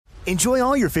Enjoy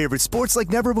all your favorite sports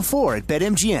like never before at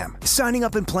BetMGM. Signing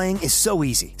up and playing is so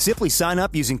easy. Simply sign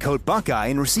up using code Buckeye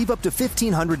and receive up to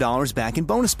 $1,500 back in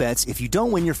bonus bets if you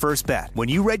don't win your first bet. When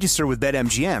you register with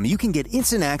BetMGM, you can get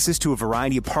instant access to a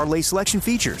variety of parlay selection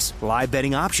features, live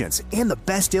betting options, and the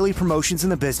best daily promotions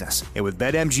in the business. And with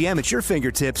BetMGM at your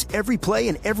fingertips, every play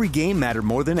and every game matter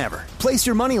more than ever. Place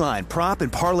your moneyline, prop,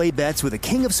 and parlay bets with the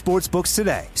king of sportsbooks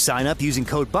today. Sign up using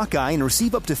code Buckeye and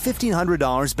receive up to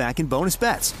 $1,500 back in bonus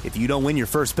bets if you don't win your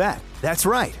first bet. That's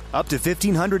right, up to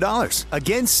 $1,500.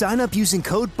 Again, sign up using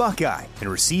code Buckeye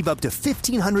and receive up to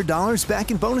 $1,500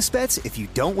 back in bonus bets if you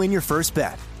don't win your first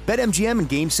bet. BetMGM and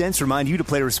GameSense remind you to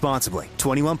play responsibly.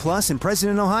 21 plus and present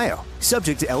in Ohio.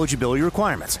 Subject to eligibility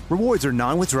requirements. Rewards are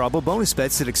non-withdrawable bonus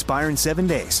bets that expire in 7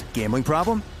 days. Gambling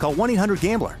problem? Call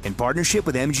 1-800-GAMBLER in partnership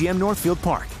with MGM Northfield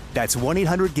Park. That's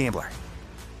 1-800-GAMBLER.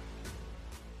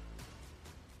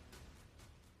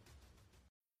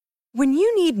 When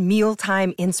you need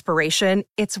mealtime inspiration,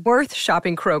 it's worth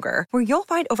shopping Kroger, where you'll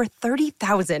find over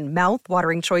 30,000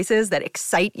 mouth-watering choices that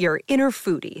excite your inner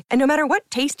foodie. And no matter what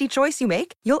tasty choice you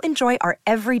make, you'll enjoy our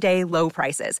everyday low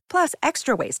prices, plus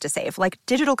extra ways to save, like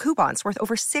digital coupons worth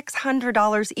over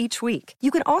 $600 each week. You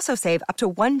can also save up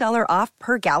to $1 off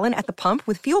per gallon at the pump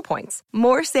with fuel points.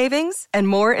 More savings and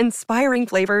more inspiring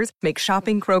flavors make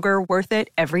shopping Kroger worth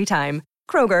it every time.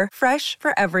 Kroger, fresh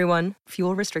for everyone.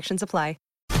 Fuel restrictions apply.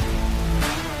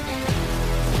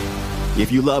 If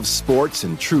you love sports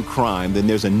and true crime, then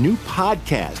there's a new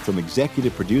podcast from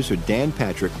executive producer Dan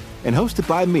Patrick and hosted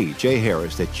by me, Jay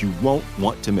Harris, that you won't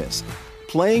want to miss.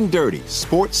 Playing Dirty: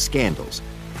 Sports Scandals.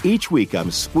 Each week, I'm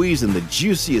squeezing the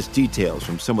juiciest details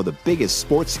from some of the biggest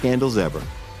sports scandals ever.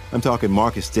 I'm talking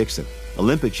Marcus Dixon,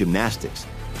 Olympic gymnastics,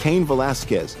 Cain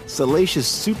Velasquez, salacious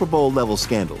Super Bowl-level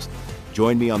scandals.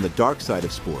 Join me on the dark side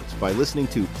of sports by listening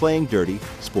to Playing Dirty: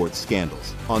 Sports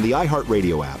Scandals on the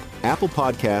iHeartRadio app, Apple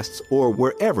Podcasts, or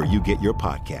wherever you get your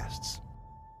podcasts.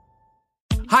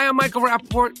 Hi, I'm Michael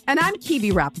Rappaport. And I'm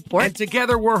Kibi Rappaport. And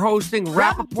together we're hosting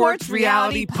Rappaport's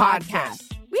Reality Podcast.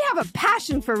 We have a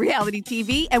passion for reality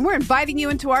TV, and we're inviting you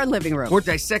into our living room. We're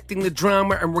dissecting the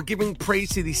drama, and we're giving praise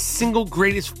to the single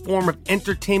greatest form of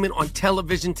entertainment on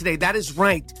television today. That is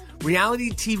right. Reality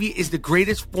TV is the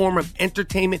greatest form of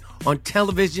entertainment on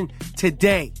television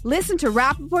today. Listen to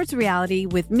Rappaport's Reality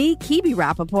with me, Kibi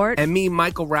Rappaport. And me,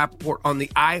 Michael Rappaport, on the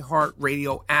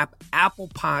iHeartRadio app, Apple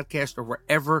Podcast, or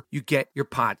wherever you get your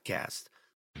podcast.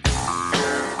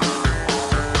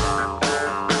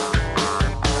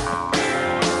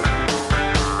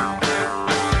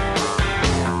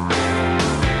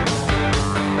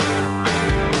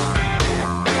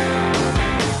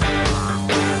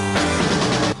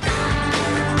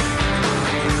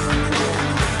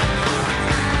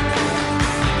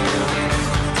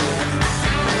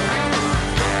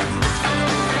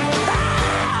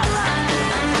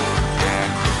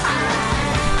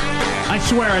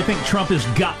 I swear, I think Trump has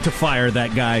got to fire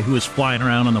that guy who was flying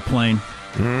around on the plane.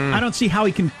 I don't see how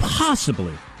he can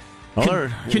possibly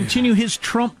continue his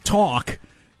Trump talk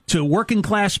to working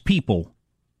class people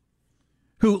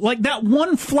who, like that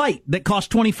one flight that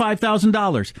cost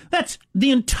 $25,000. That's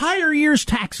the entire year's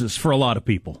taxes for a lot of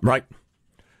people. Right.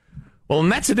 Well,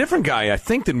 and that's a different guy, I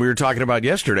think, than we were talking about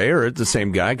yesterday, or it's the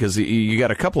same guy, because you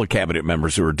got a couple of cabinet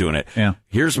members who are doing it. Yeah.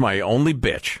 Here's my only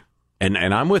bitch, and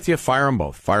I'm with you. Fire them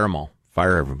both. Fire them all.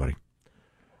 Fire everybody.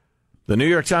 The New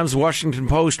York Times and Washington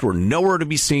Post were nowhere to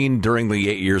be seen during the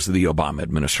 8 years of the Obama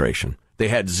administration. They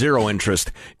had zero interest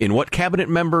in what cabinet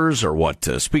members or what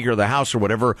Speaker of the House or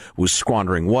whatever was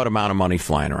squandering what amount of money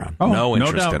flying around. No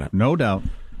interest in it. No doubt.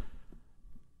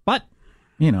 But,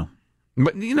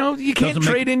 you can't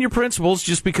trade in your principles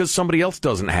just because somebody else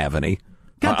doesn't have any.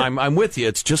 I'm with you.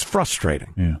 It's just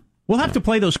frustrating. Yeah. We'll have to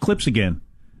play those clips again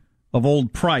of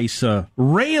old Price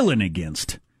railing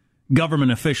against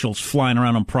government officials flying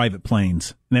around on private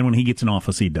planes. And then when he gets in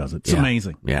office, he does it. It's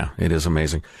amazing. Yeah, it is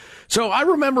amazing. So I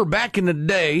remember back in the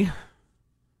day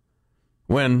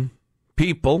when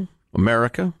people,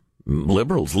 America,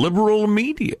 liberals, liberal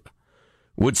media,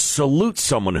 would salute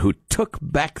someone who took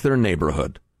back their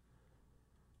neighborhood,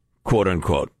 quote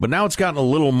unquote. But now it's gotten a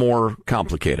little more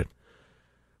complicated.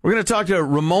 We're going to talk to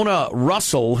Ramona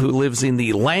Russell, who lives in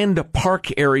the Land Park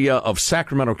area of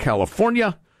Sacramento,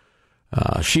 California.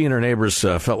 She and her neighbors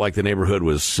felt like the neighborhood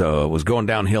was going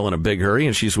downhill in a big hurry,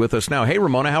 and she's with us now. Hey,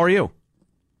 Ramona, how are you?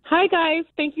 Hi, guys.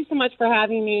 Thank you so much for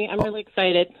having me. I'm really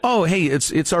excited. Oh, hey,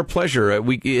 it's our pleasure.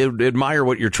 We admire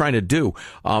what you're trying to do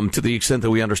to the extent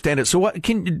that we understand it. So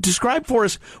can you describe for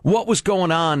us what was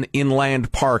going on in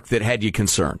Land Park that had you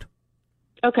concerned?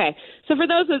 Okay. So for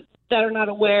those that are not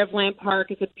aware of Lamb Park,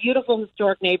 it's a beautiful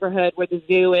historic neighborhood where the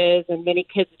zoo is and many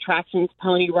kids' attractions,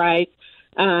 pony rides,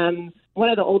 one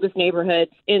of the oldest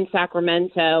neighborhoods in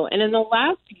Sacramento. And in the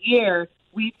last year,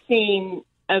 we've seen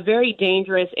a very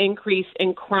dangerous increase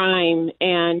in crime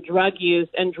and drug use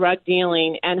and drug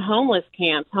dealing and homeless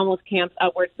camps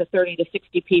upwards to 30 to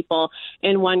 60 people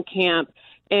in one camp,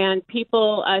 and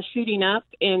people shooting up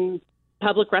in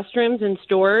public restrooms and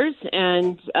stores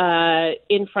and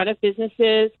in front of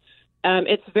businesses.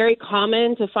 It's very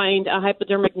common to find a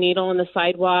hypodermic needle on the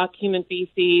sidewalk, human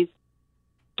feces.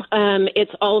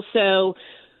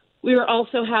 We were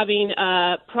also having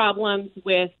problems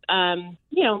with,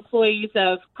 employees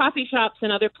of coffee shops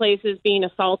and other places being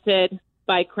assaulted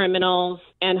by criminals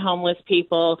and homeless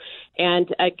people.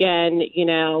 And again,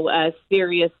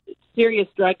 serious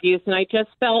drug use. And I just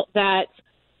felt that,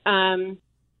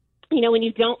 when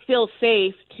you don't feel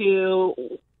safe to,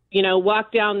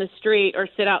 walk down the street or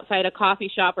sit outside a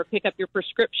coffee shop or pick up your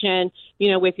prescription,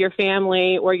 with your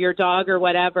family or your dog or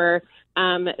whatever,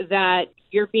 that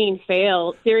you're being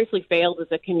seriously failed as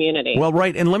a community. Well,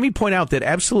 right. And let me point out that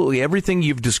absolutely everything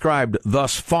you've described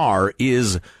thus far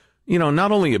is,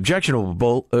 not only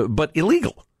objectionable, but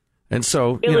illegal. And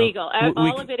so illegal.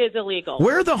 All of it is illegal.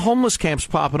 Where are the homeless camps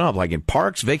popping up? Like in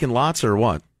parks, vacant lots, or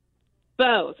what?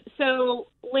 Both. So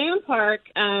Lamb Park,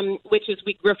 which is,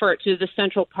 we refer to the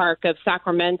Central Park of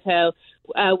Sacramento,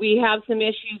 we have some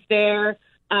issues there.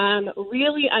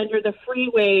 Really under the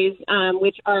freeways,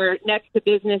 which are next to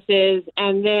businesses,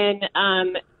 and then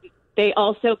they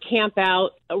also camp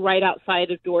out right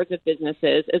outside of doors of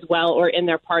businesses as well, or in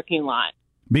their parking lot.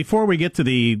 Before we get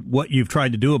to what you've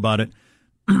tried to do about it,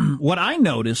 what I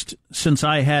noticed since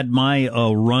I had my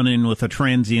run-in with a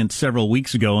transient several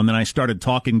weeks ago, and then I started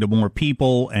talking to more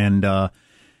people, and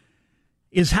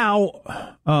is how,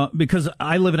 because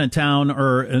I live in a town,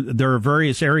 or there are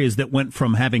various areas that went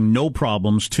from having no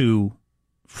problems to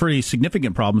pretty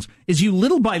significant problems, is you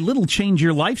little by little change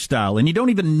your lifestyle, and you don't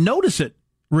even notice it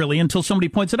really until somebody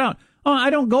points it out. Oh, I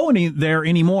don't go there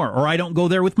anymore, or I don't go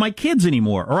there with my kids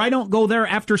anymore, or I don't go there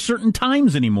after certain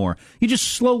times anymore. You just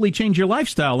slowly change your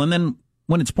lifestyle, and then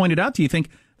when it's pointed out to you, you think,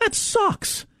 that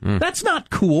sucks. That's not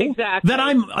cool. Exactly. That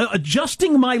I'm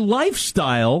adjusting my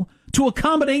lifestyle to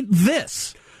accommodate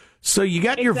this. So you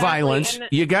got your violence,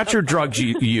 you got your drug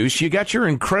use, you got your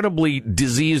incredibly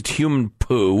diseased human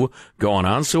poo going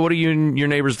on. So what do you and your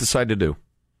neighbors decide to do?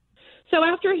 So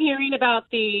after hearing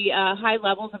about the high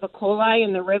levels of E. coli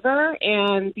in the river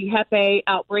and the Hep A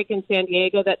outbreak in San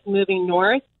Diego that's moving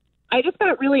north, I just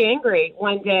got really angry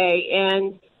one day,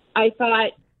 and I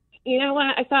thought, you know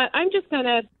what? I'm just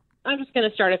gonna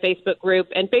start a Facebook group,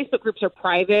 and Facebook groups are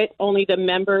private. Only the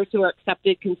members who are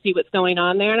accepted can see what's going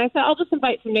on there. And I said, I'll just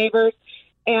invite some neighbors,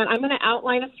 and I'm going to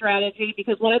outline a strategy,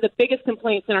 because one of the biggest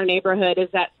complaints in our neighborhood is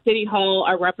that City Hall,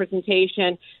 our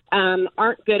representation,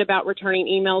 aren't good about returning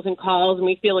emails and calls, and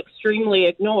we feel extremely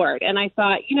ignored. And I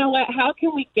thought, you know what, how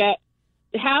can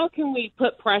we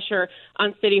put pressure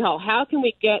on City Hall? How can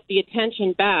we get the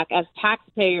attention back as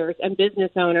taxpayers and business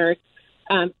owners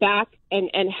back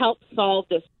and help solve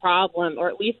this problem, or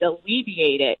at least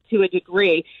alleviate it to a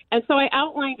degree? And so I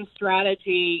outlined a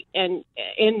strategy in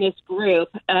this group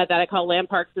that I call Lamb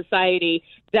Park Society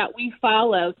that we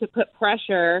follow to put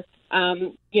pressure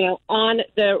on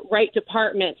the right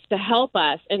departments to help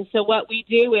us. And so what we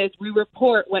do is we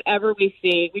report whatever we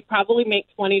see. We probably make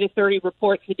 20 to 30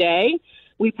 reports a day.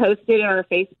 We post it in our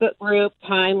Facebook group,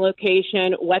 time,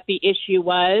 location, what the issue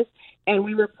was, and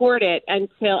we report it and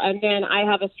then I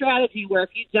have a strategy where if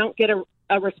you don't get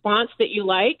a response that you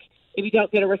like, if you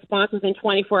don't get a response within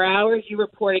 24 hours, you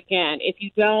report again. If you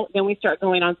don't, then we start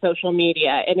going on social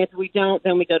media. And if we don't,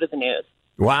 then we go to the news.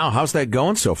 Wow. How's that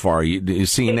going so far? Are you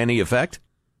seeing any effect?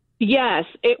 Yes,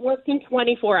 it worked in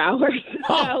 24 hours.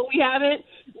 So we haven't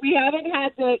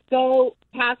had to go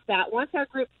past that. Once our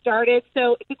group started,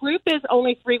 so the group is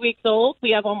only 3 weeks old.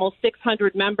 We have almost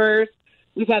 600 members.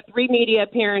 We've had 3 media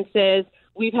appearances.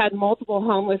 We've had multiple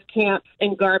homeless camps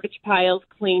and garbage piles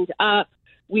cleaned up.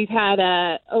 We've had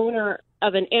a owner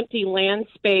of an empty land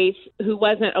space who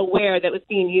wasn't aware that it was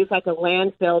being used like a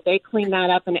landfill. They cleaned that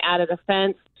up and added a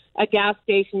fence. A gas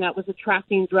station that was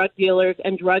attracting drug dealers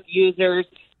and drug users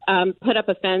put up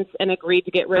a fence and agreed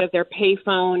to get rid of their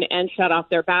payphone and shut off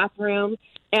their bathroom.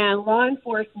 And law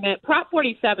enforcement, Prop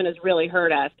 47 has really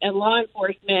hurt us. And law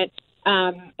enforcement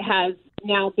has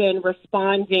now been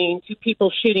responding to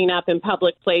people shooting up in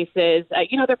public places.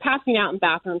 They're passing out in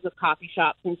bathrooms of coffee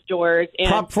shops and stores. And,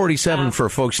 Prop 47, for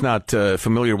folks not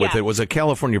familiar with it, was a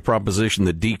California proposition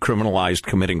that decriminalized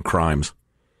committing crimes.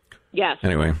 Yes.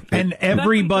 Anyway. And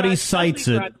everybody cites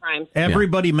it.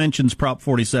 Everybody mentions Prop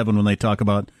 47 when they talk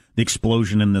about the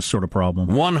explosion in this sort of problem.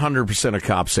 100% of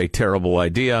cops say terrible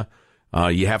idea.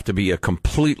 You have to be a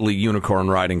completely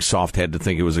unicorn-riding softhead to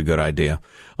think it was a good idea.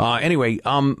 Anyway,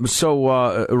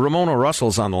 so Ramona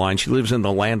Russell's on the line. She lives in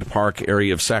the Land Park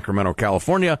area of Sacramento,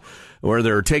 California, where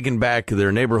they're taking back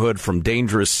their neighborhood from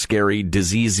dangerous, scary,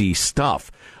 diseasey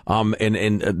stuff.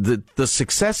 And the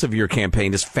success of your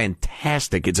campaign is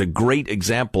fantastic. It's a great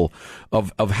example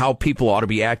of how people ought to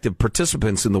be active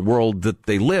participants in the world that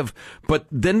they live. But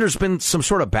then there's been some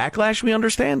sort of backlash, we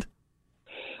understand?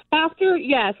 After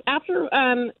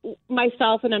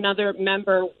myself and another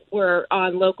member were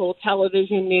on local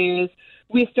television news,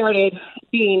 we started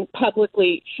being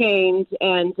publicly shamed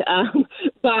and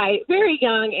by very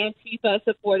young Antifa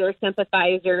supporters,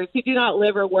 sympathizers who do not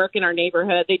live or work in our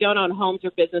neighborhood. They don't own homes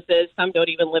or businesses. Some don't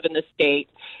even live in the state.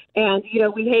 And,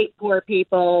 we hate poor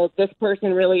people. This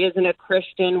person really isn't a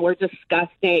Christian. We're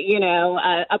disgusting,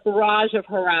 a barrage of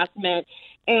harassment.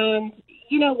 And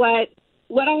you know what?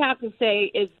 What I have to say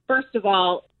is, first of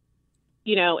all,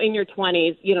 in your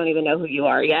 20s, you don't even know who you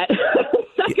are yet.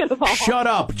 Second of all, shut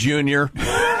up, Junior.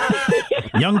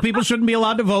 Young people shouldn't be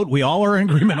allowed to vote. We all are in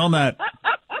agreement on that.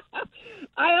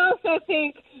 I also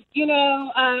think,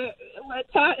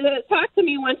 talk to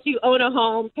me once you own a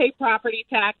home, pay property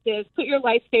taxes, put your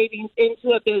life savings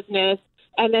into a business,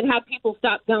 and then have people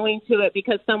stop going to it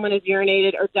because someone has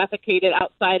urinated or defecated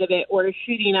outside of it or is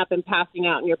shooting up and passing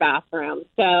out in your bathroom.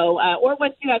 So, or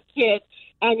once you have kids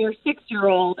and your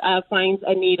 6-year-old finds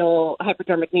a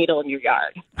hypodermic needle in your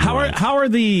yard. How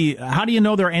do you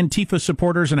know they're Antifa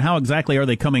supporters, and how exactly are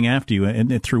they coming after you,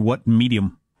 and through what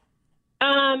medium?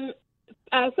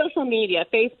 Social media,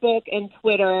 Facebook and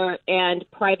Twitter, and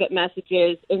private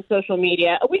messages in social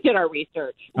media. We did our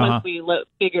research. Once we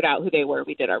figured out who they were,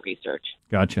 we did our research.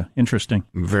 Gotcha. Interesting.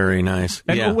 Very nice.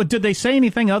 And yeah. Did they say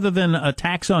anything other than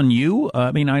attacks on you?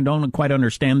 I mean, I don't quite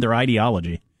understand their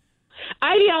ideology.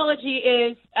 Ideology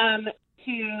is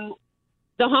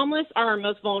the homeless are our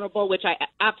most vulnerable, which I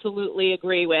absolutely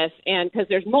agree with, and because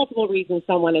there's multiple reasons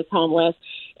someone is homeless.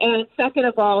 And second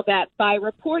of all, that by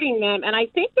reporting them, and I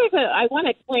think I want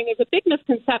to explain, there's a big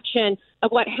misconception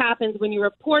of what happens when you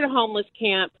report a homeless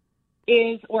camp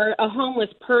or a homeless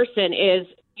person is,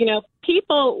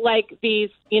 people like these,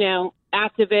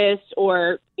 activists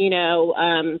or,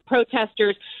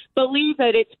 protesters believe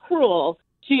that it's cruel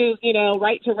to,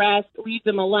 right to rest, leave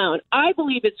them alone. I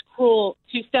believe it's cruel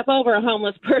to step over a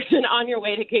homeless person on your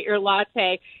way to get your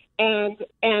latte and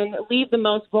leave the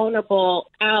most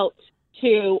vulnerable out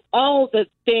to all the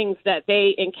things that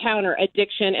they encounter,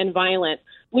 addiction and violence.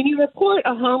 When you report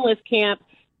a homeless camp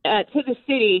to the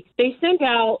city, they send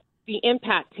out the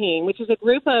impact team, which is a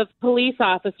group of police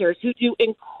officers who do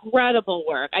incredible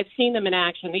work. I've seen them in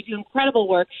action. They do incredible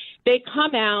work. They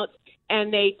come out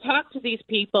and they talk to these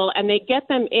people, and they get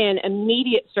them in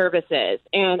immediate services.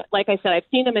 And like I said, I've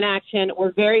seen them in action.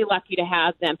 We're very lucky to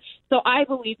have them. So I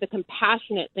believe the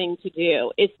compassionate thing to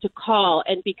do is to call,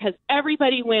 and because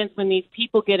everybody wins when these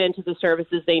people get into the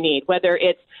services they need, whether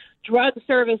it's drug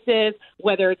services,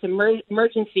 whether it's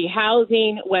emergency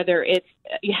housing, whether it's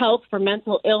help for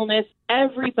mental illness,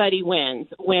 everybody wins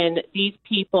when these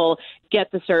people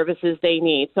get the services they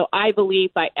need. So I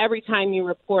believe by every time you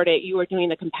report it, you are doing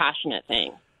the compassionate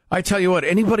thing. I tell you what,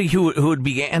 anybody who would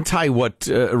be anti what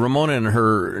Ramona and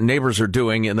her neighbors are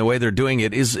doing and the way they're doing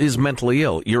it is mentally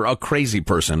ill. You're a crazy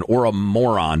person or a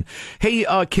moron. Hey,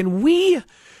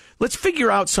 let's figure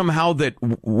out somehow that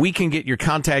we can get your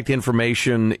contact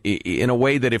information in a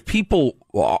way that if people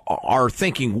are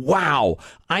thinking, wow,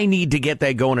 I need to get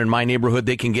that going in my neighborhood,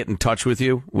 they can get in touch with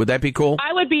you. Would that be cool?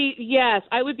 I would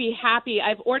be happy.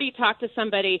 I've already talked to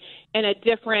somebody in a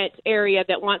different area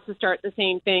that wants to start the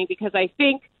same thing, because I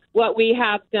think what we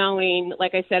have going,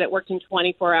 like I said, it worked in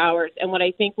 24 hours. And what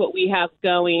I think what we have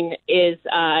going is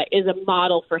a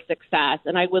model for success.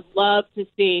 And I would love to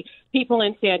see people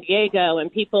in San Diego and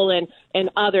people in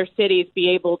other cities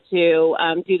be able to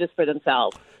do this for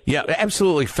themselves. Yeah,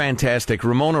 absolutely fantastic.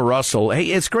 Ramona Russell. Hey,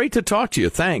 it's great to talk to you.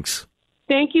 Thanks.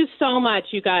 Thank you so much,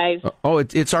 you guys. Oh,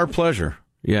 it's our pleasure.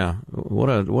 Yeah. What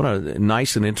a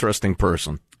nice and interesting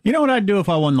person. You know what I'd do if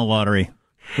I won the lottery?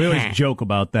 We always joke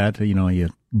about that. You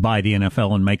buy the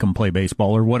NFL and make them play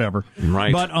baseball or whatever.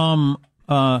 Right.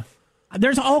 But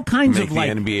there's all kinds make of the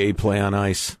NBA play on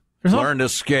ice. Learn to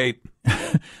skate.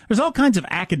 There's all kinds of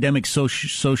academic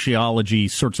sociology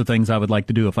sorts of things I would like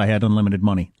to do if I had unlimited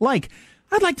money. Like,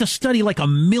 I'd like to study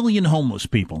 1 million homeless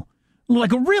people.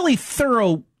 Like a really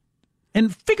thorough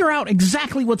and figure out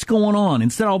exactly what's going on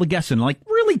instead of all the guessing. Like,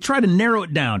 really try to narrow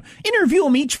it down. Interview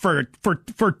them each for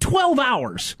 12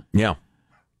 hours. Yeah.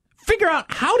 Figure out,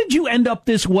 how did you end up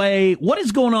this way? What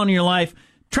is going on in your life?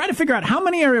 Try to figure out how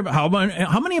many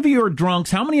of you are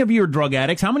drunks, how many of you are drug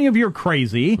addicts, how many of you are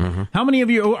crazy, how many of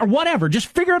you are whatever. Just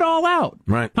figure it all out.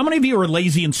 Right. How many of you are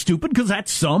lazy and stupid? Because that's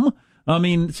some. I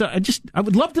mean, so I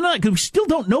would love to know that, because we still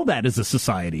don't know that as a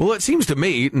society. Well, it seems to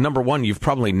me, number one, you've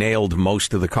probably nailed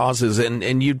most of the causes,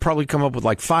 and you'd probably come up with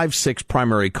like 5-6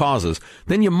 primary causes.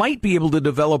 Then you might be able to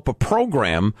develop a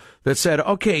program that said,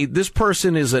 okay, this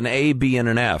person is an A, B, and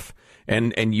an F,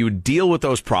 and you deal with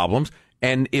those problems.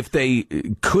 And if they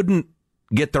couldn't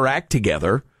get their act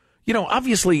together,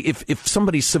 obviously if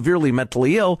somebody's severely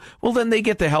mentally ill, well, then they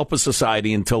get the help of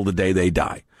society until the day they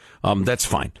die. That's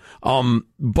fine.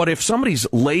 But if somebody's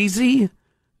lazy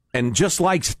and just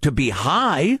likes to be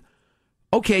high,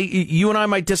 okay, you and I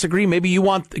might disagree. Maybe you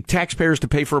want taxpayers to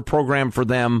pay for a program for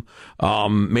them.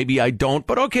 Maybe I don't,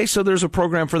 but okay, so there's a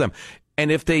program for them. And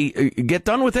if they get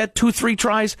done with that 2-3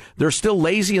 tries, they're still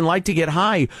lazy and like to get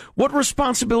high. What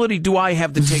responsibility do I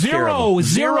have to take care of them?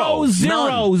 Zero.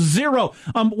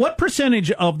 What percentage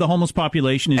of the homeless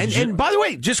population is... And by the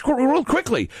way, just real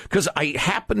quickly, because I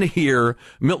happened to hear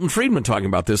Milton Friedman talking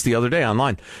about this the other day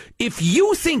online. If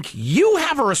you think you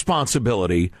have a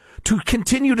responsibility to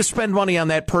continue to spend money on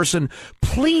that person,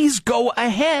 please go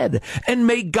ahead, and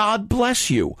may God bless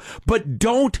you. But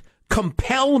don't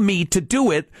compel me to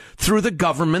do it through the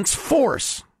government's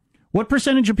force. What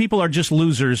percentage of people are just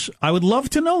losers? I would love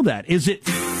to know that. Is it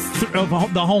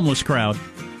of the homeless crowd?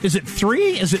 Is it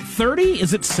 3? Is it 30?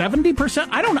 Is it 70%?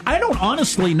 I don't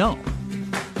honestly know.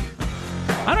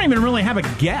 I don't even really have a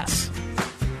guess.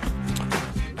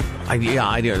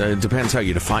 It depends how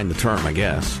you define the term, I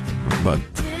guess. But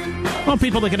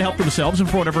people that can help themselves, and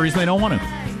for whatever reason they don't want to.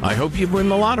 I hope you win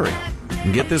the lottery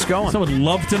and get this going. So I would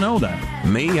love to know that.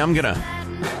 Me, I'm going to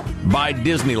buy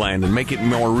Disneyland and make it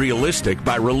more realistic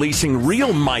by releasing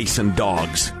real mice and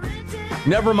dogs.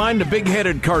 Never mind the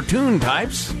big-headed cartoon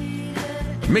types.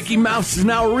 Mickey Mouse is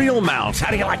now a real mouse. How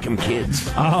do you like him, kids?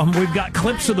 We've got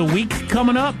clips of the week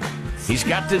coming up. He's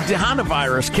got the Dehana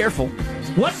virus. Careful.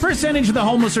 What percentage of the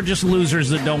homeless are just losers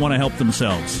that don't want to help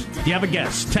themselves? Do you have a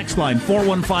guess? Text line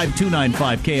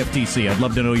 415-295-KFTC. I'd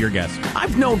love to know your guess.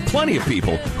 I've known plenty of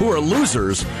people who are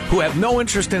losers who have no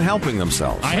interest in helping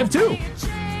themselves. I have too.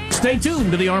 Stay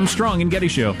tuned to the Armstrong and Getty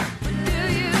Show.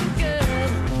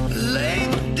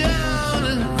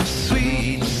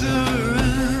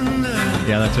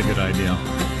 Yeah, that's a good idea.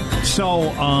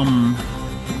 So,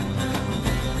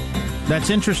 that's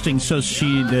interesting. So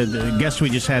the guest we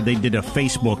just had, they did a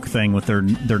Facebook thing with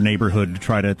their neighborhood to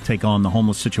try to take on the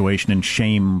homeless situation and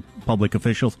shame public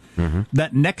officials. Mm-hmm.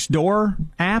 That Nextdoor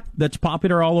app that's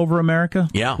popular all over America.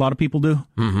 Yeah. A lot of people do.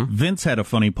 Mm-hmm. Vince had a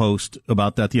funny post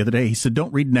about that the other day. He said,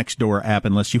 don't read Nextdoor app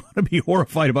unless you want to be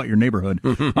horrified about your neighborhood.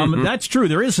 That's true.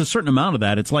 There is a certain amount of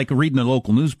that. It's like reading a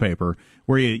local newspaper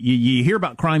where you hear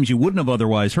about crimes you wouldn't have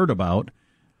otherwise heard about.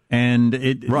 And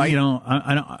it's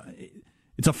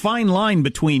a fine line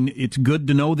between it's good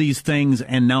to know these things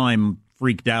and now I'm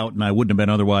freaked out and I wouldn't have been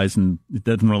otherwise, and it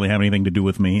doesn't really have anything to do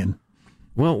with me. And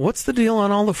well, what's the deal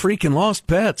on all the freaking lost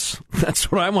pets?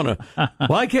 That's what I want to...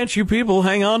 Why can't you people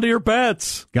hang on to your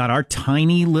pets? Got our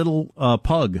tiny little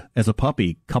pug as a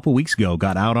puppy a couple weeks ago,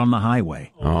 got out on the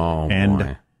highway. Oh,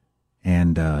 boy.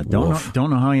 And don't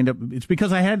know how I end up. It's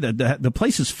because I had the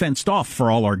place is fenced off for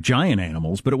all our giant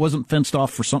animals, but it wasn't fenced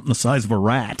off for something the size of a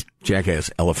rat. Jack has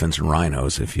elephants and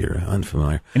rhinos, if you're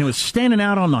unfamiliar. And it was standing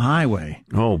out on the highway.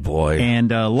 Oh boy! And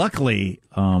luckily,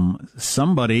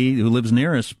 somebody who lives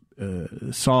near us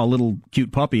saw a little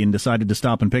cute puppy and decided to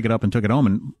stop and pick it up and took it home.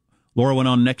 And Laura went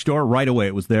on Nextdoor right away.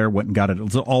 It was there, went and got it. It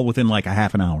was all within like a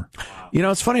half an hour. You know,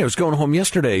 it's funny. I was going home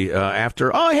yesterday after.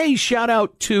 Oh, hey! Shout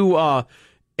out to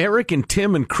Eric and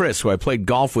Tim and Chris, who I played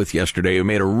golf with yesterday, who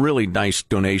made a really nice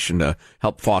donation to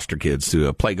help foster kids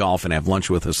to play golf and have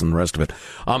lunch with us and the rest of it.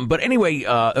 But anyway,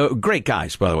 great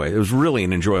guys, by the way. It was really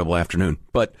an enjoyable afternoon.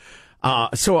 But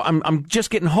so I'm just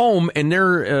getting home, and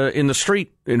there in the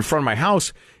street in front of my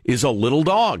house is a little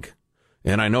dog.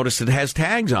 And I noticed it has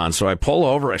tags on, so I pull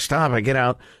over, I stop, I get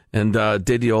out, and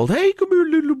did the old, hey, come here,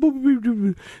 little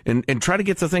booby, and try to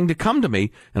get the thing to come to me,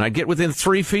 and I get within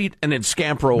 3 feet, and it'd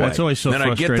scamper away. That's always so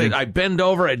frustrating. I bend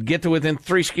over, I'd get to within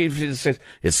 3 feet,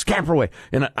 it scamper away.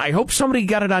 And I hope somebody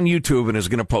got it on YouTube and is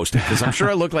going to post it, because I'm sure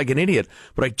I look like an idiot,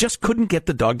 but I just couldn't get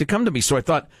the dog to come to me, so I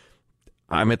thought,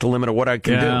 I'm at the limit of what I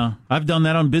can do. I've done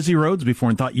that on busy roads before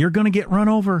and thought, you're going to get run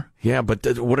over. Yeah,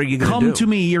 but what are you going to do? Come to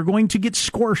me. You're going to get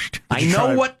scorched. I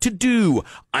know what to do.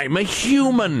 I'm a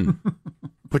human.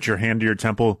 put your hand to your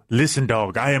temple. Listen,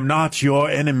 dog, I am not your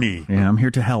enemy. Yeah, I'm here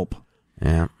to help.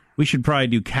 Yeah. We should probably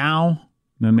do Cal.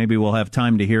 Then maybe we'll have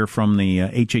time to hear from the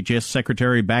HHS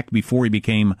secretary back before he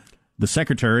became the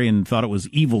secretary and thought it was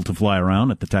evil to fly around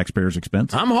at the taxpayer's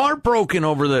expense. I'm heartbroken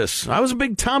over this. I was a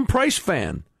big Tom Price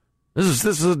fan. This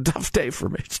is a tough day for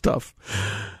me. It's tough.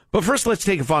 But first, let's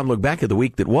take a fond look back at the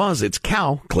week that was. It's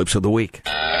Cal Clips of the Week.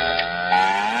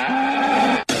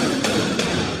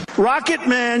 Rocket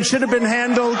Man should have been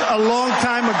handled a long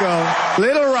time ago.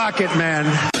 Little Rocket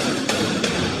Man.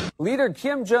 Leader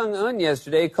Kim Jong-un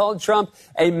yesterday called Trump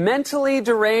a mentally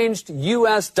deranged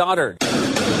U.S. dotard.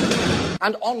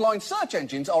 And online search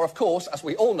engines are, of course, as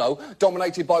we all know,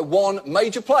 dominated by one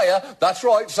major player. That's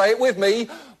right, say it with me,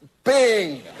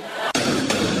 Bing.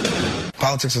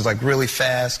 Politics is like really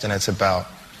fast, and it's about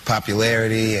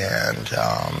popularity and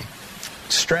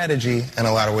strategy in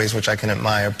a lot of ways, which I can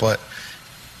admire, but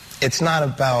it's not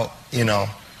about, it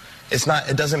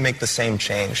doesn't make the same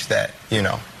change that,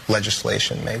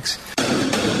 legislation makes.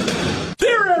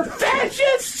 There are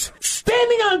fascists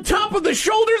standing on top of the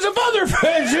shoulders of other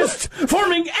fascists,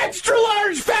 forming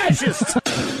extra-large fascists.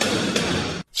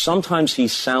 Sometimes he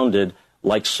sounded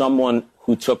like someone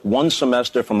who took one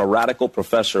semester from a radical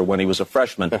professor when he was a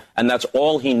freshman, and that's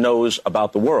all he knows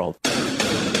about the world.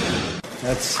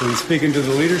 That's speaking to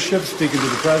the leadership, speaking to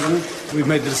the president. We've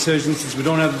made the decision, since we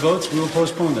don't have the votes, we will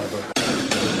postpone that vote.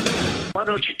 Why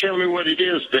don't you tell me what it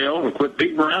is, Dale, and quit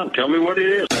beating around? Tell me what it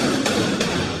is.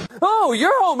 Oh,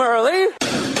 you're home early.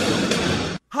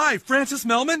 Hi, Francis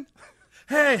Melman.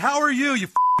 Hey, how are you, you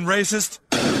f***ing racist?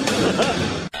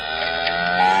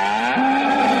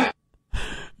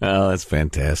 Oh, that's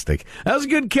fantastic. That was a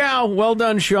good cow. Well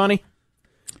done, Shawnee.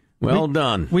 Well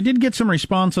done. We did get some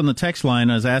response on the text line.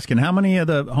 I was asking how many of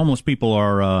the homeless people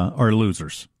are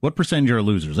losers. What percentage are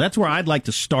losers? That's where I'd like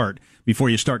to start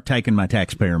before you start taking my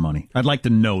taxpayer money. I'd like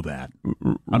to know that.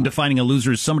 I'm defining a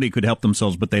loser as somebody who could help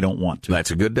themselves, but they don't want to.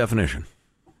 That's a good definition.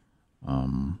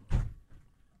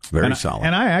 Very solid.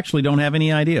 And I actually don't have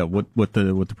any idea what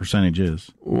the percentage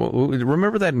is. Well,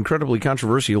 remember that incredibly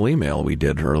controversial email we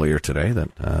did earlier today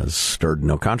that stirred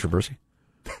no controversy?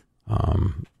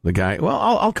 The guy, well,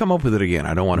 I'll come up with it again.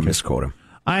 I don't want to misquote him.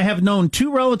 I have known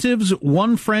 2 relatives,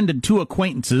 1 friend, and 2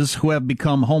 acquaintances who have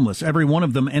become homeless. Every one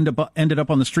of them ended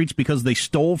up on the streets because they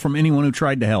stole from anyone who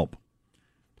tried to help.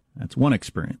 That's one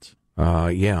experience.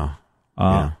 Yeah.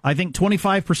 I think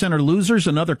 25% are losers.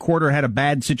 Another quarter had a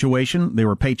bad situation. They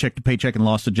were paycheck to paycheck and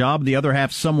lost a job. The other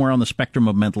half somewhere on the spectrum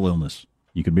of mental illness.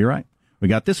 You could be right. We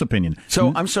got this opinion.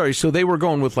 So, I'm sorry, so they were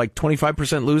going with like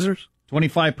 25% losers?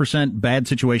 25% bad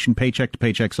situation, paycheck to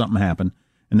paycheck, something happened.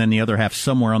 And then the other half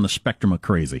somewhere on the spectrum of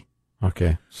crazy.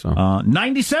 Okay. So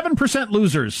 97%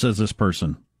 losers, says this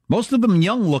person. Most of them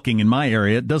young looking in my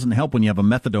area. It doesn't help when you have a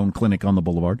methadone clinic on the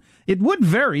boulevard. It would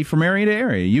vary from area to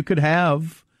area. You could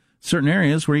have certain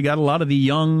areas where you got a lot of the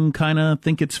young kind of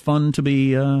think it's fun to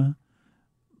be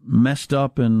messed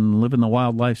up and living the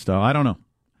wild lifestyle. I don't know.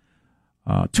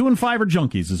 2 in 5 are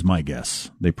junkies is my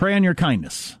guess. They prey on your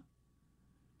kindness.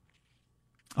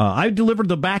 I delivered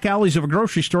the back alleys of a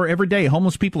grocery store every day.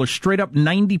 Homeless people are straight up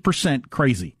 90%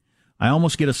 crazy. I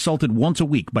almost get assaulted once a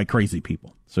week by crazy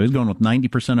people. So he's going with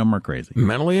 90% of them are crazy.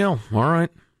 Mentally ill. All right.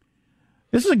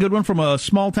 This is a good one from a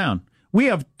small town. We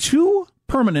have 2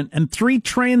 permanent and 3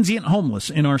 transient homeless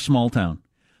in our small town.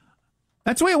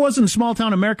 That's the way it was in small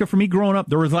town America for me growing up.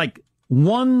 There was like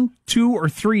 1, 2, or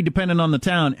 3, depending on the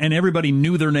town, and everybody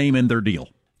knew their name and their deal.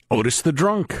 Otis the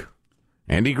Drunk.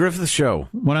 Andy Griffith Show.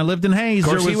 When I lived in Hayes, of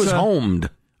course, he was homed.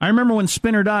 I remember when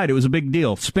Spinner died, it was a big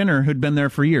deal. Spinner had been there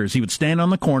for years. He would stand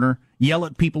on the corner, yell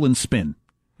at people, and spin.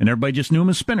 And everybody just knew him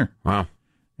as Spinner. Wow.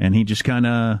 And he just kind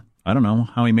of, I don't know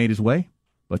how he made his way,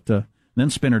 but then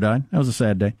Spinner died. That was a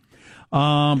sad day.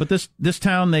 But this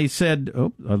town, they said,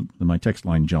 my text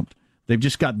line jumped. They've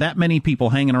just got that many people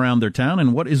hanging around their town,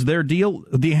 and what is their deal?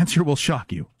 The answer will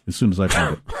shock you as soon as I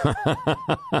find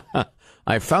it.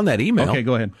 I found that email. Okay,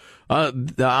 go ahead.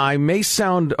 I may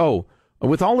sound,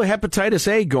 with all the hepatitis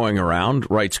A going around,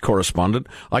 writes correspondent,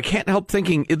 I can't help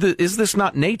thinking, is this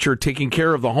not nature taking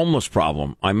care of the homeless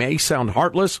problem? I may sound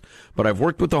heartless, but I've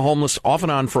worked with the homeless off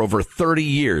and on for over 30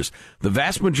 years. The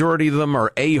vast majority of them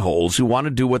are a-holes who want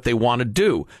to do what they want to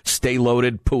do. Stay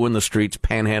loaded, poo in the streets,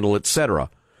 panhandle, etc.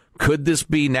 Could this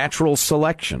be natural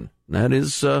selection? That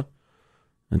is,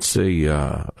 certainly,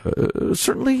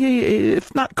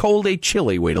 if not cold, a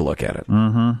chilly way to look at it.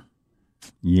 Mm-hmm.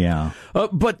 Yeah.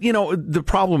 But, the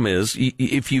problem is,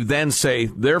 if you then say,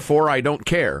 therefore, I don't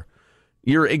care,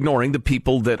 you're ignoring the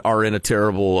people that are in a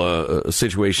terrible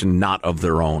situation not of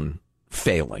their own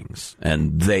failings,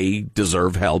 and they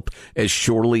deserve help as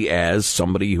surely as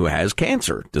somebody who has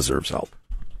cancer deserves help.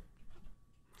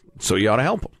 So you ought to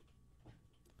help them.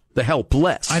 The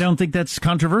helpless. I don't think that's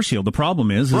controversial. The problem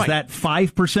is Right. that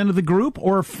 5% of the group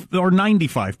or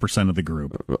 95% of the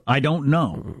group? I don't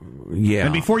know. Yeah.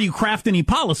 And before you craft any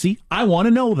policy, I want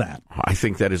to know that. I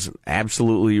think that is an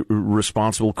absolutely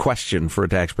responsible question for a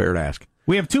taxpayer to ask.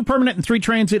 We have 2 permanent and 3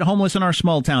 transit homeless in our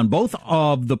small town. Both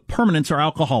of the permanents are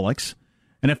alcoholics.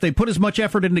 And if they put as much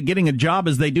effort into getting a job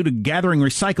as they do to gathering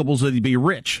recyclables, they'd be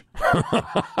rich.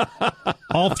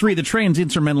 All 3 of the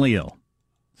transients are mentally ill.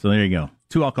 So there you go.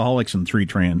 2 alcoholics and 3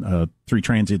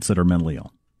 transients that are mentally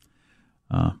ill.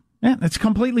 It's a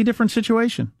completely different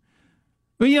situation.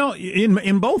 But, you know,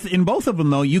 in both of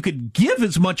them, though, you could give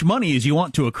as much money as you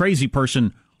want to a crazy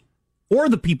person or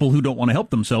the people who don't want to help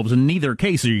themselves. In neither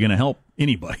case are you going to help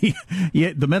anybody.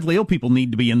 The mentally ill people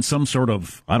need to be in some sort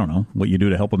of, I don't know, what you do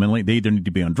to help them mentally. They either need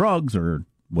to be on drugs or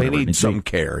whatever. They need some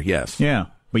care, yes. Yeah,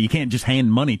 but you can't just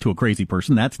hand money to a crazy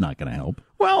person. That's not going to help.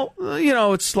 Well,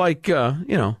 it's like,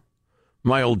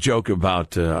 my old joke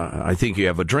about, I think you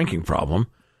have a drinking problem.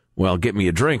 Well, get me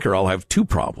a drink or I'll have 2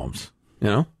 problems.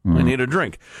 I need a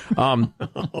drink.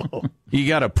 You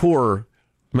got a poor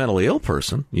mentally ill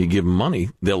person, you give them money,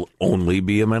 they'll only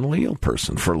be a mentally ill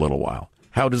person for a little while.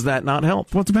 How does that not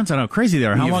help? Well, it depends on how crazy they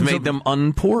are. How You've made them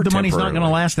unpoor. The money's not going to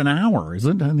last an hour, is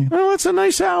it? Well, it's a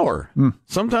nice hour.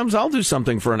 Sometimes I'll do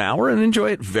something for an hour and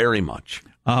enjoy it very much.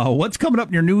 What's coming up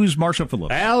in your news, Marshall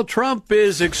Phillips? Al Trump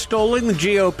is extolling the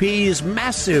GOP's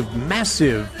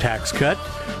massive tax cut.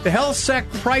 The health sec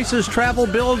prices travel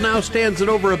bill now stands at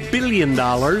over $1 billion.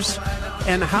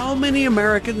 And how many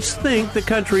Americans think the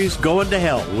country's going to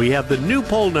hell? We have the new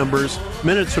poll numbers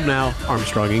minutes from now.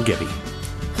 Armstrong and Getty.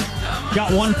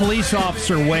 Got 1 police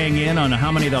officer weighing in on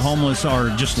how many of the homeless are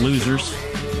just losers.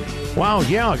 Wow,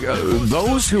 yeah.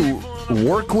 Those who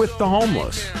work with the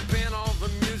homeless.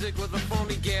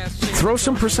 Throw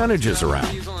some percentages around.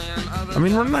 I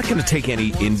mean, we're not going to take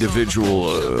any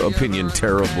individual opinion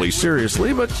terribly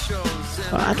seriously, but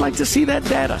I'd like to see that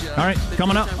data. All right,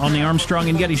 coming up on the Armstrong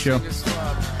and Getty Show.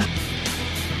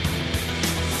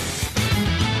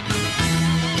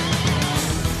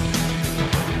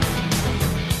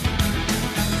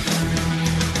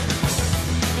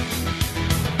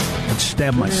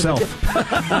 Stab myself.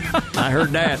 I heard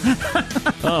that.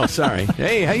 Oh, sorry.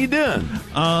 Hey, how you doing?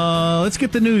 Let's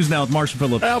get the news now with Marshall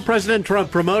Phillips. Well, President Trump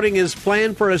promoting his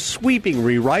plan for a sweeping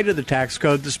rewrite of the tax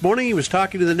code. This morning he was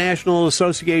talking to the National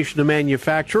Association of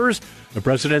Manufacturers. The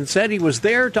president said he was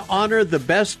there to honor the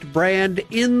best brand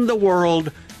in the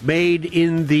world, made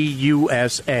in the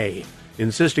USA.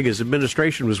 Insisting his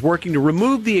administration was working to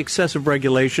remove the excessive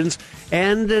regulations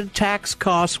and tax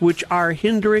costs which are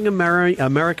hindering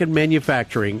American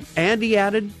manufacturing. And he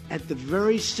added, at the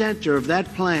very center of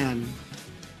that plan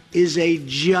is a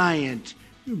giant,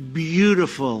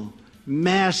 beautiful,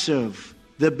 massive,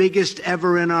 the biggest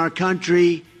ever in our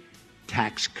country,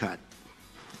 tax cut.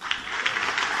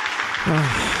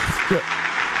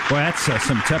 Well, that's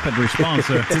some tepid response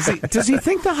there. Does he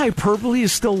think the hyperbole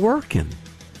is still working?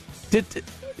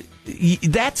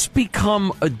 That's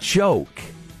become a joke.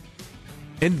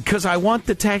 And because I want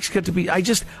the tax cut to be, I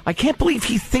can't believe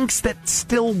he thinks that's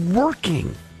still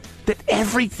working. That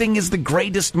everything is the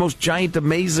greatest, most giant,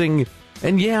 amazing.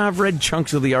 And yeah, I've read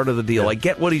chunks of The Art of the Deal. I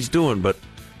get what he's doing, but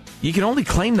you can only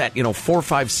claim that, 4,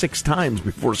 5, 6 times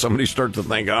before somebody starts to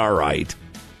think, all right.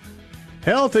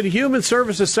 Health and Human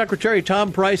Services Secretary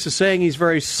Tom Price is saying he's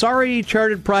very sorry he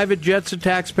chartered private jets at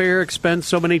taxpayer expense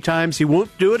so many times. He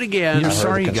won't do it again. You're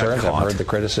sorry you got caught. I've heard the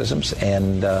criticisms,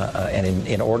 and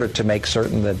in order to make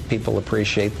certain that people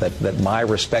appreciate that my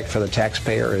respect for the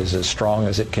taxpayer is as strong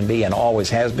as it can be and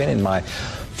always has been in my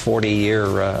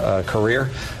 40-year career,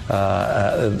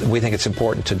 we think it's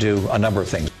important to do a number of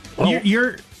things.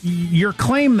 Your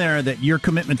claim there that your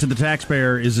commitment to the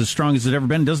taxpayer is as strong as it's ever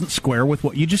been doesn't square with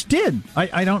what you just did.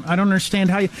 I don't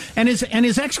understand how you. And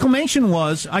his exclamation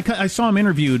was, I saw him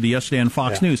interviewed yesterday on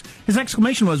Fox News. His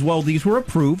exclamation was, "Well, these were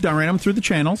approved. I ran them through the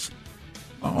channels.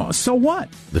 So what?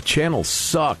 The channels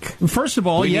suck. First of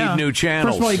all, we need new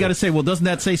channels. First of all, you got to say, well, doesn't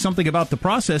that say something about the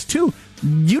process too?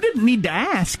 You didn't need to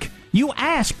ask. You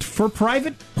asked for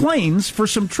private planes for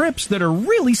some trips that are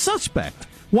really suspect.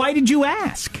 Why did you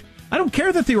ask? I don't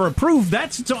care that they were approved.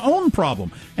 That's its own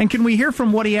problem. And can we hear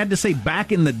from what he had to say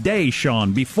back in the day,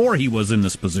 Sean, before he was in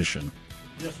this position?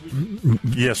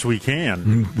 Yes, we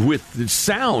can. With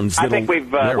sounds. I think we've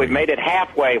made it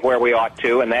halfway where we ought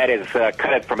to, and that is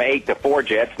cut it from 8 to 4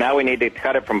 jets. Now we need to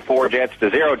cut it from 4 jets to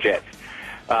 0 jets.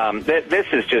 This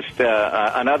is just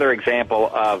another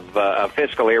example of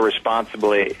fiscal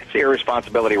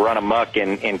irresponsibility run amok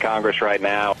in Congress right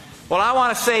now. Well, I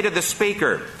want to say to the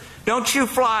Speaker, don't you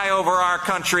fly over our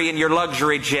country in your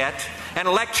luxury jet and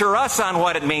lecture us on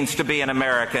what it means to be an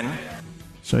American.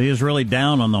 So he was really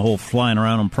down on the whole flying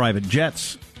around on private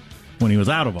jets when he was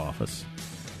out of office.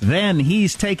 Then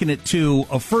he's taken it to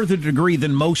a further degree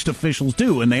than most officials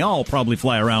do, and they all probably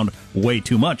fly around way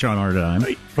too much on our dime.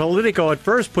 Politico at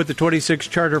first put the 26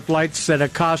 charter flights at a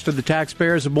cost to the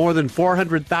taxpayers of more than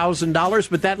 $400,000,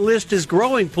 but that list is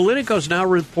growing. Politico's now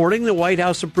reporting the White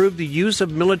House approved the use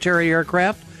of military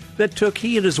aircraft that took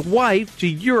he and his wife to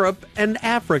Europe and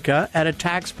Africa at a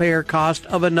taxpayer cost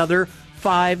of another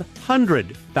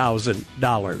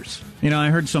 $500,000. You know,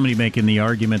 I heard somebody making the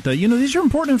argument that, these are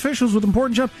important officials with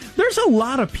important jobs. There's a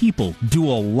lot of people do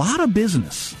a lot of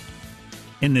business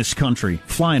in this country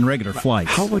flying regular flights.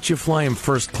 How about you fly in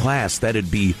first class? That'd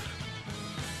be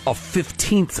a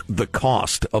 15th the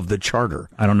cost of the charter.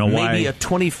 I don't know why. Maybe a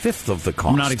 25th of the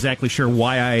cost. I'm not exactly sure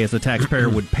why I, as a taxpayer,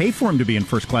 would pay for him to be in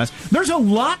first class. There's a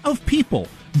lot of people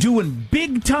doing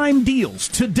big-time deals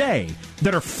today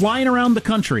that are flying around the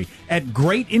country at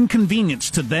great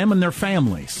inconvenience to them and their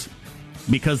families.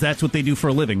 Because that's what they do for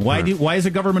a living. Why as a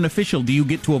government official do you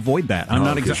get to avoid that? I'm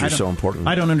not exactly. You're so important.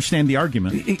 I don't understand the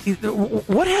argument.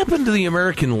 What happened to the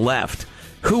American left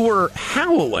who were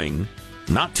howling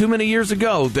not too many years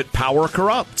ago that power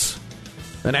corrupts?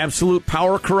 And absolute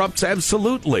power corrupts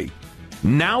absolutely.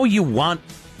 Now you want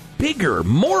bigger,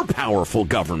 more powerful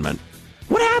government.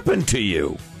 What happened to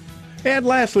you? And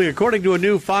lastly, according to a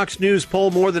new Fox News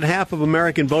poll, more than half of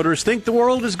American voters think the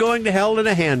world is going to hell in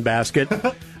a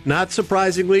handbasket. Not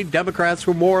surprisingly, Democrats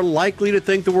were more likely to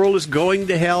think the world is going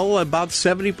to hell. About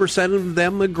 70% of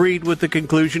them agreed with the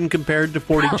conclusion compared to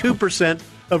 42%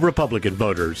 of Republican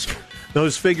voters.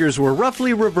 Those figures were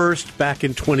roughly reversed back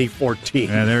in 2014.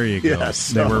 Yeah, there you go. Yes,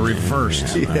 they were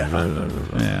reversed.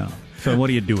 Yeah. So what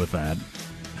do you do with that?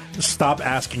 Stop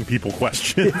asking people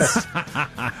questions.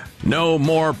 No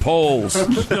more polls.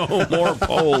 No more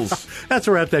polls. That's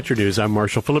a wrap. That's your news. I'm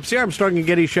Marshall Phillips, the Armstrong and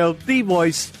Getty Show, the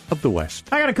voice of the West.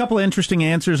 I got a couple of interesting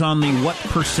answers on the what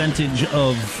percentage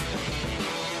of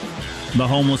the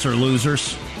homeless are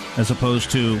losers as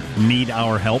opposed to need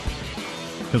our help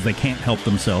because they can't help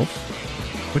themselves,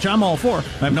 which I'm all for.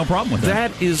 I have no problem with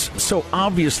that. That is so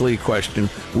obviously a question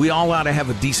we all ought to have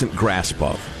a decent grasp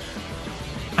of.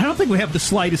 I don't think we have the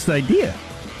slightest idea.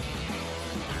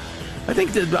 I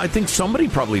think somebody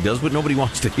probably does, but nobody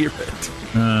wants to hear it.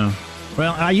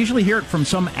 Well, I usually hear it from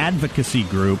some advocacy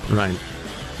group, right?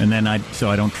 And then I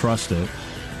don't trust it.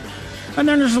 And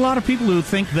then there's a lot of people who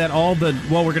think that we're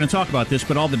going to talk about this,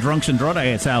 but all the drunks and drug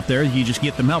addicts out there, you just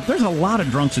get them help. There's a lot of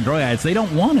drunks and drug addicts. They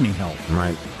don't want any help.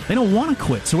 Right. They don't want to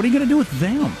quit. So what are you going to do with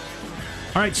them?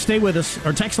 All right, stay with us.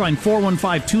 Our text line,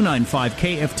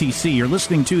 415-295-KFTC. You're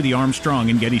listening to the Armstrong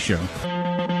and Getty Show.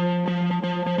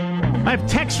 I have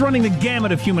text running the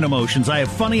gamut of human emotions. I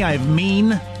have funny, I have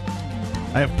mean,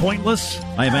 I have pointless,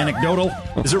 I have anecdotal.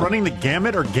 Is it running the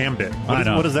gamut or gambit?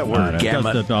 What is that word?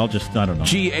 Gamut. I don't know.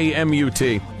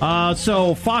 G-A-M-U-T.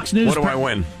 So Fox News... What do I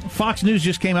win? Fox News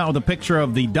just came out with a picture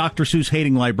of the Dr. Seuss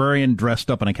hating librarian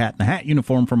dressed up in a Cat in the Hat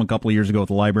uniform from a couple of years ago at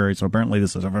the library. So apparently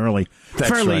this is a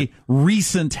fairly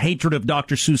recent hatred of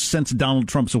Dr. Seuss since Donald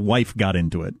Trump's wife got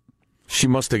into it. She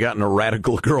must have gotten a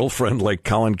radical girlfriend like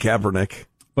Colin Kaepernick.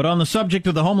 But on the subject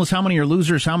of the homeless, how many are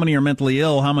losers? How many are mentally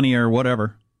ill? How many are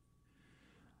whatever?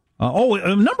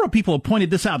 A number of people have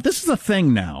pointed this out. This is a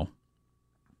thing now.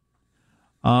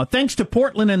 Thanks to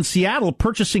Portland and Seattle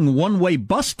purchasing one-way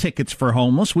bus tickets for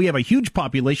homeless, we have a huge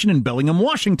population in Bellingham,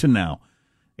 Washington now.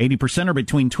 80% are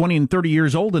between 20 and 30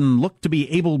 years old and look to be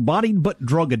able-bodied but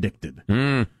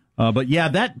drug-addicted. But yeah,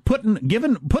 that putting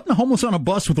the homeless on a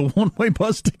bus with a one-way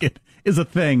bus ticket is a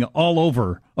thing all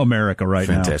over America right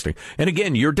now. Fantastic. And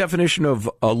again, your definition of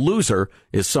a loser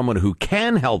is someone who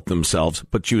can help themselves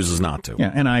but chooses not to.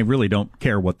 Yeah, and I really don't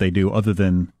care what they do other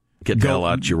than get the hell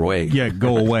out your way. Yeah,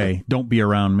 go away. Don't be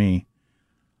around me.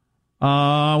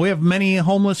 We have many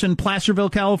homeless in Placerville,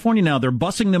 California now. They're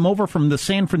busing them over from the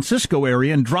San Francisco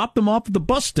area and drop them off at the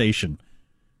bus station.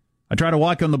 I try to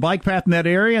walk on the bike path in that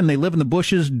area, and they live in the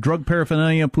bushes, drug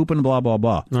paraphernalia, pooping, blah, blah,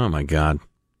 blah. Oh, my God.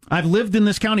 I've lived in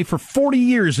this county for 40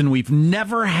 years, and we've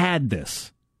never had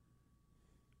this.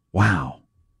 Wow.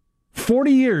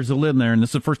 40 years of living there, and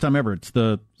this is the first time ever. It's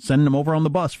sending them over on the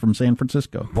bus from San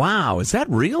Francisco. Wow. Is that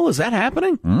real? Is that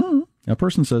happening? That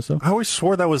person says so. I always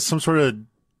swore that was some sort of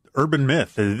urban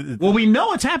myth. Well, we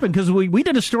know it's happened because we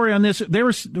did a story on this.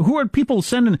 Who are people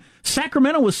sending?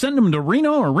 Sacramento was sending them to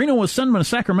Reno, or Reno was sending them to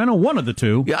Sacramento. One of the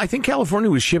two. Yeah, I think California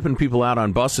was shipping people out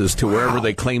on buses to wherever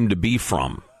they claimed to be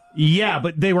from. Yeah,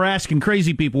 but they were asking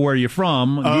crazy people where you're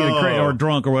from, or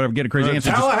drunk or whatever, get a crazy answer.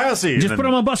 Tallahassee. Just put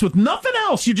them on a bus with nothing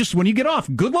else. When you get off,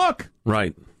 good luck.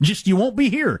 Right. You won't be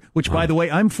here, which, by the way,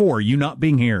 I'm for you not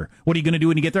being here. What are you going to do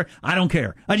when you get there? I don't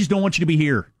care. I just don't want you to be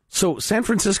here. So San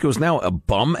Francisco is now a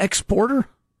bum exporter?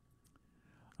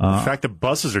 The fact that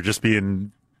buses are just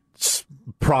being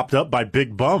propped up by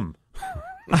big bum.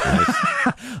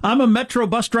 I'm a Metro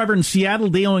bus driver in Seattle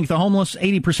dealing with the homeless.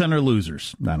 80% are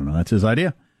losers. I don't know. That's his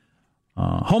idea.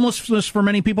 Homelessness for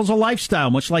many people is a lifestyle,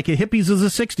 much like hippies of the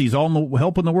 60s. All the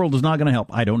help in the world is not going to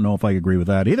help. I don't know if I agree with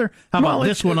that either. How about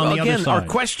this one on the other side? Our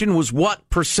question was what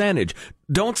percentage?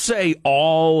 Don't say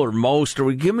all or most,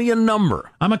 or give me a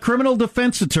number. I'm a criminal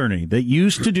defense attorney that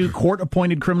used to do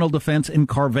court-appointed criminal defense in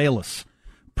Corvallis.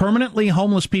 Permanently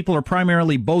homeless people are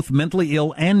primarily both mentally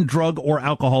ill and drug or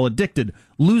alcohol addicted.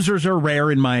 Losers are rare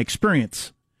in my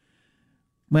experience.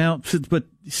 Well, but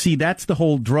see, that's the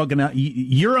whole drug. And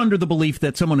you're under the belief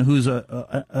that someone who's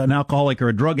an alcoholic or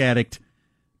a drug addict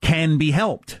can be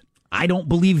helped. I don't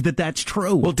believe that that's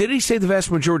true. Well, did he say the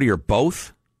vast majority are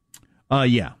both?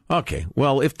 Yeah. Okay.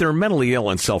 Well, if they're mentally ill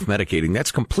and self-medicating,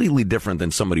 that's completely different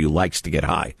than somebody who likes to get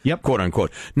high. Yep. Quote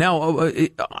unquote. Now,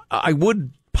 I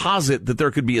would posit that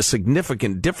there could be a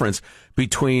significant difference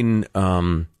between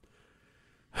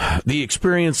the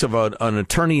experience of an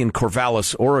attorney in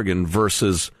Corvallis, Oregon,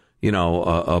 versus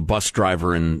a bus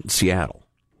driver in Seattle.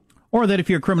 Or that if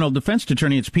you're a criminal defense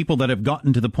attorney, it's people that have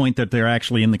gotten to the point that they're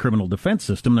actually in the criminal defense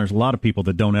system. There's a lot of people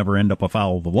that don't ever end up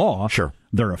afoul of the law. Sure.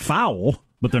 They're afoul,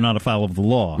 but they're not afoul of the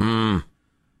law.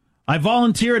 I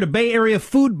volunteer at a Bay Area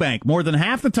food bank. More than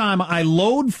half the time, I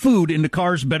load food into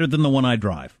cars better than the one I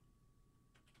drive.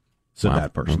 Said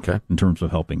that person, in terms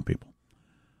of helping people.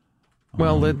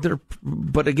 Well,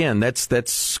 but again, that's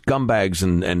scumbags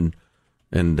and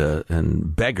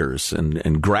beggars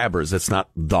and grabbers. That's not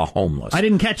the homeless. I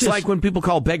didn't catch It's this. like when people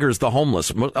call beggars the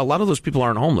homeless. A lot of those people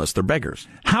aren't homeless; they're beggars.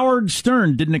 Howard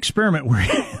Stern did an experiment where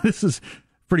this is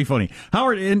pretty funny.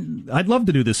 Howard, and I'd love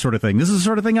to do this sort of thing. This is the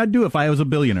sort of thing I'd do if I was a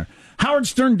billionaire. Howard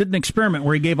Stern did an experiment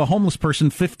where he gave a homeless person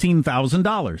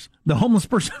 $15,000. The homeless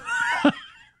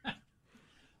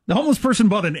person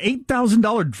bought an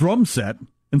 $8,000 drum set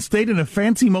and stayed in a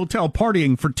fancy motel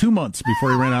partying for 2 months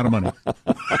before he ran out of money.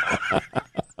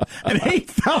 An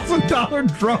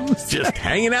 $8,000 drum set. Just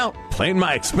hanging out, playing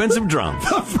my expensive drums.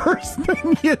 The first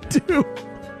thing you do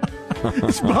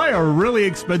is buy a really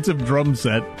expensive drum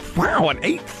set. Wow, an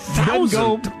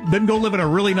 $8,000. Then go live in a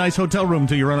really nice hotel room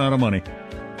till you run out of money.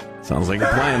 Sounds like a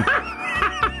plan.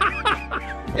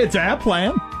 It's a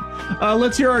plan.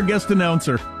 Let's hear our guest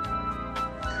announcer.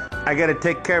 I gotta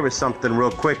take care of something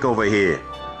real quick over here.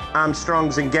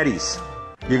 Armstrongs and Gettys.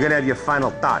 You're gonna have your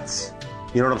final thoughts.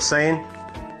 You know what I'm saying?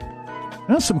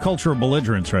 That's some cultural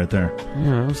belligerence right there.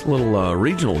 Yeah, it's a little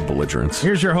regional belligerence.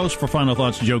 Here's your host for Final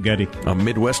Thoughts, Joe Getty. A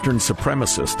Midwestern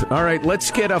supremacist. All right,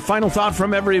 let's get a final thought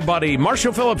from everybody.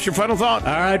 Marshall Phillips, your final thought.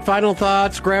 All right, final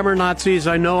thoughts. Grammar Nazis,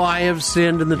 I know I have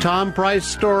sinned. In the Tom Price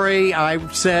story, I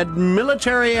said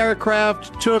military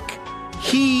aircraft took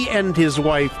he and his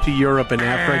wife to Europe and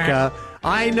Africa.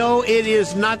 I know it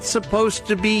is not supposed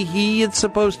to be he, it's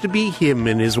supposed to be him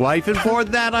and his wife, and for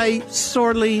that I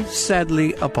sorely,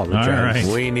 sadly apologize. All right.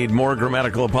 We need more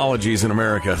grammatical apologies in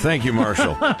America. Thank you,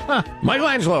 Marshall.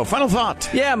 Michelangelo, final thought.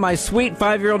 Yeah, my sweet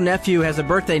 5-year-old nephew has a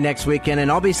birthday next weekend,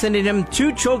 and I'll be sending him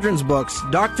 2 children's books,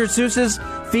 Dr. Seuss's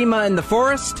FEMA in the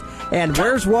Forest, and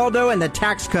Where's Waldo and the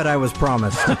Tax Cut I Was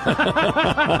Promised.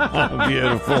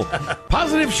 Beautiful.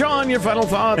 Positive Sean, your final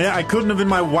thought. Yeah, I couldn't have in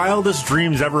my wildest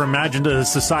dreams ever imagined a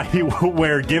society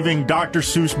where giving Dr.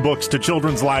 Seuss books to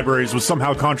children's libraries was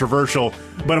somehow controversial.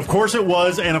 But of course it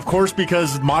was, and of course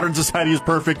because modern society is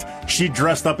perfect, she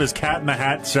dressed up as Cat in the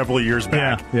Hat several years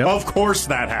back. Yeah, yep. Of course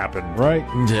that happened. Right.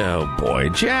 Oh, boy.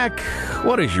 Jack,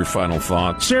 what is your final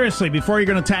thought? Seriously, before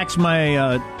you're going to tax me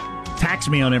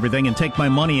on everything and take my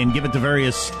money and give it to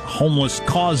various homeless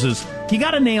causes, you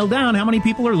got to nail down how many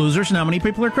people are losers and how many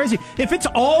people are crazy. If it's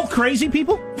all crazy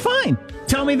people, fine.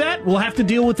 Tell me that. We'll have to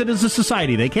deal with it as a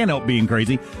society. They can't help being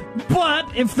crazy.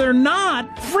 But if they're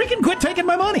not, freaking quit taking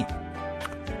my money.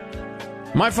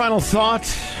 My final thought.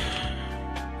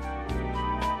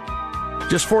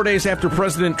 Just 4 days after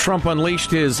President Trump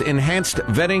unleashed his enhanced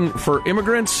vetting for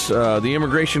immigrants, the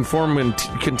immigration form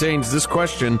contains this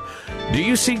question. Do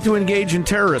you seek to engage in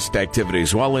terrorist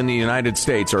activities while in the United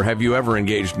States, or have you ever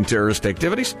engaged in terrorist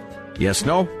activities? Yes,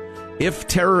 no? If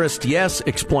terrorist, yes,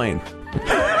 explain.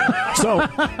 So,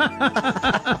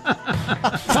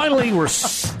 finally, we're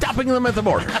stopping them at the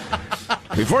border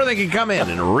before they can come in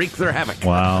and wreak their havoc.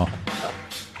 Wow.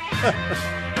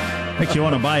 Makes you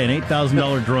want to buy an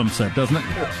 $8,000 drum set, doesn't it?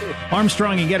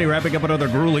 Armstrong and Getty wrapping up another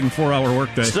grueling 4-hour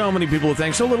workday. So many people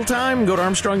think so little time. Go to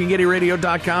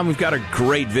ArmstrongandGettyRadio.com. We've got a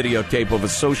great videotape of a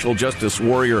social justice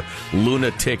warrior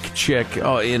lunatic chick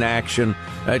in action.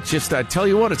 I tell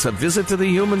you what, it's a visit to the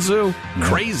human zoo.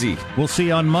 Crazy. We'll see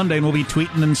you on Monday, and we'll be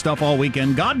tweeting and stuff all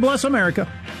weekend. God bless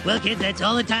America. Well, kids, that's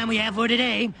all the time we have for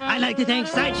today. I'd like to thank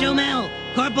Sideshow Mel,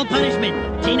 Corporal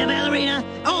Punishment, Tina Ballerina,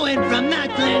 and from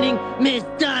Knots Landing, Miss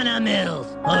Donna Mills.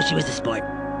 Oh, she was a sport.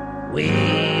 We've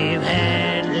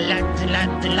had lots and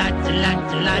lots and lots and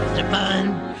lots and lots of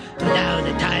fun. Now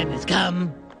the time has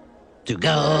come to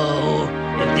go.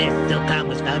 If this silkcom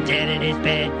was found dead in his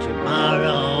bed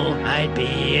tomorrow, I'd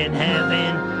be in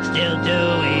heaven still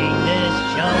doing this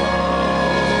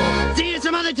show. See you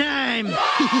some other time.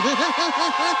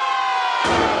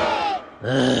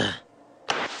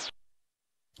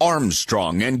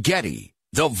 Armstrong and Getty,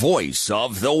 the voice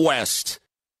of the West.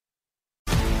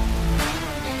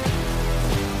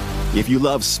 If you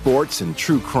love sports and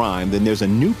true crime, then there's a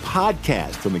new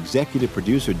podcast from executive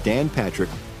producer Dan Patrick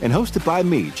and hosted by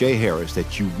me, Jay Harris,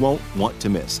 that you won't want to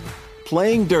miss.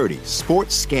 Playing Dirty: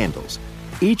 Sports Scandals.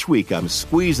 Each week, I'm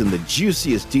squeezing the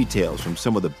juiciest details from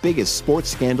some of the biggest sports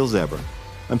scandals ever.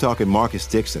 I'm talking Marcus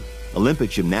Dixon, Olympic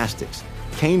gymnastics,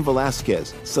 Cain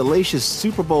Velasquez, salacious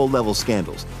Super Bowl-level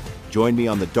scandals. Join me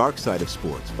on the dark side of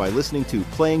sports by listening to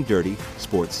Playing Dirty: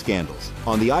 Sports Scandals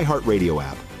on the iHeartRadio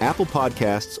app, Apple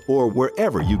Podcasts, or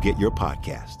wherever you get your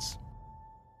podcasts.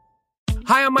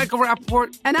 Hi, I'm Michael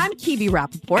Rappaport. And I'm Kibi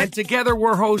Rappaport. And together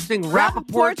we're hosting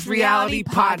Rappaport's Reality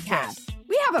Podcast.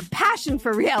 We have a passion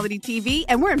for reality TV,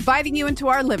 and we're inviting you into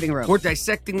our living room. We're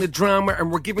dissecting the drama, and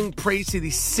we're giving praise to the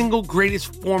single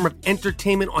greatest form of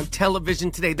entertainment on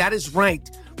television today. That is right.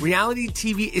 Reality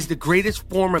TV is the greatest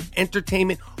form of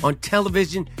entertainment on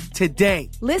television today.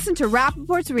 Listen to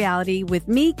Rappaport's Reality with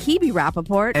me, Kibi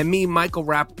Rappaport. And me, Michael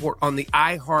Rappaport, on the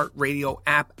iHeartRadio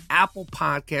app, Apple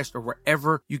Podcast, or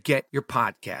wherever you get your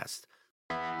podcast.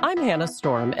 I'm Hannah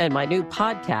Storm, and my new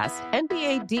podcast,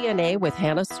 NBA DNA with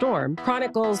Hannah Storm,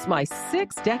 chronicles my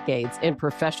 6 decades in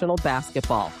professional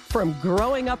basketball. From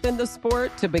growing up in the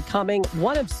sport to becoming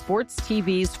one of sports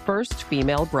TV's first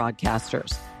female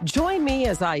broadcasters. Join me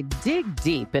as I dig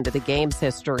deep into the game's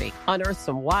history, unearth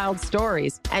some wild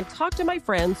stories, and talk to my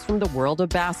friends from the world of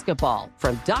basketball,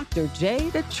 from Dr.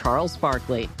 J to Charles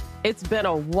Barkley. It's been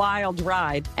a wild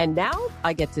ride, and now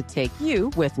I get to take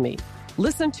you with me.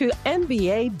 Listen to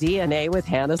NBA DNA with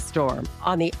Hannah Storm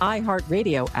on the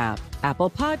iHeartRadio app, Apple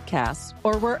Podcasts,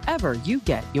 or wherever you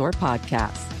get your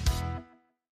podcasts.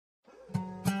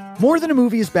 More Than a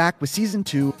Movie is back with Season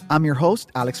 2. I'm your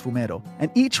host, Alex Fumero, and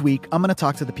each week I'm going to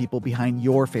talk to the people behind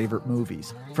your favorite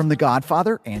movies. From The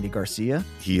Godfather, Andy Garcia.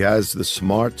 He has the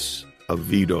smarts of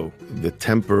Vito, the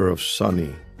temper of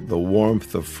Sonny, the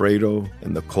warmth of Fredo,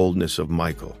 and the coldness of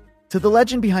Michael. To the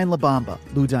legend behind La Bamba,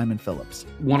 Lou Diamond Phillips.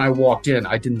 When I walked in,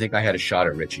 I didn't think I had a shot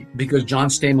at Richie because John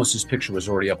Stamos' picture was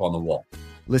already up on the wall.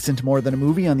 Listen to More Than a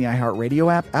Movie on the iHeartRadio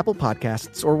app, Apple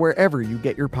Podcasts, or wherever you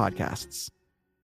get your podcasts.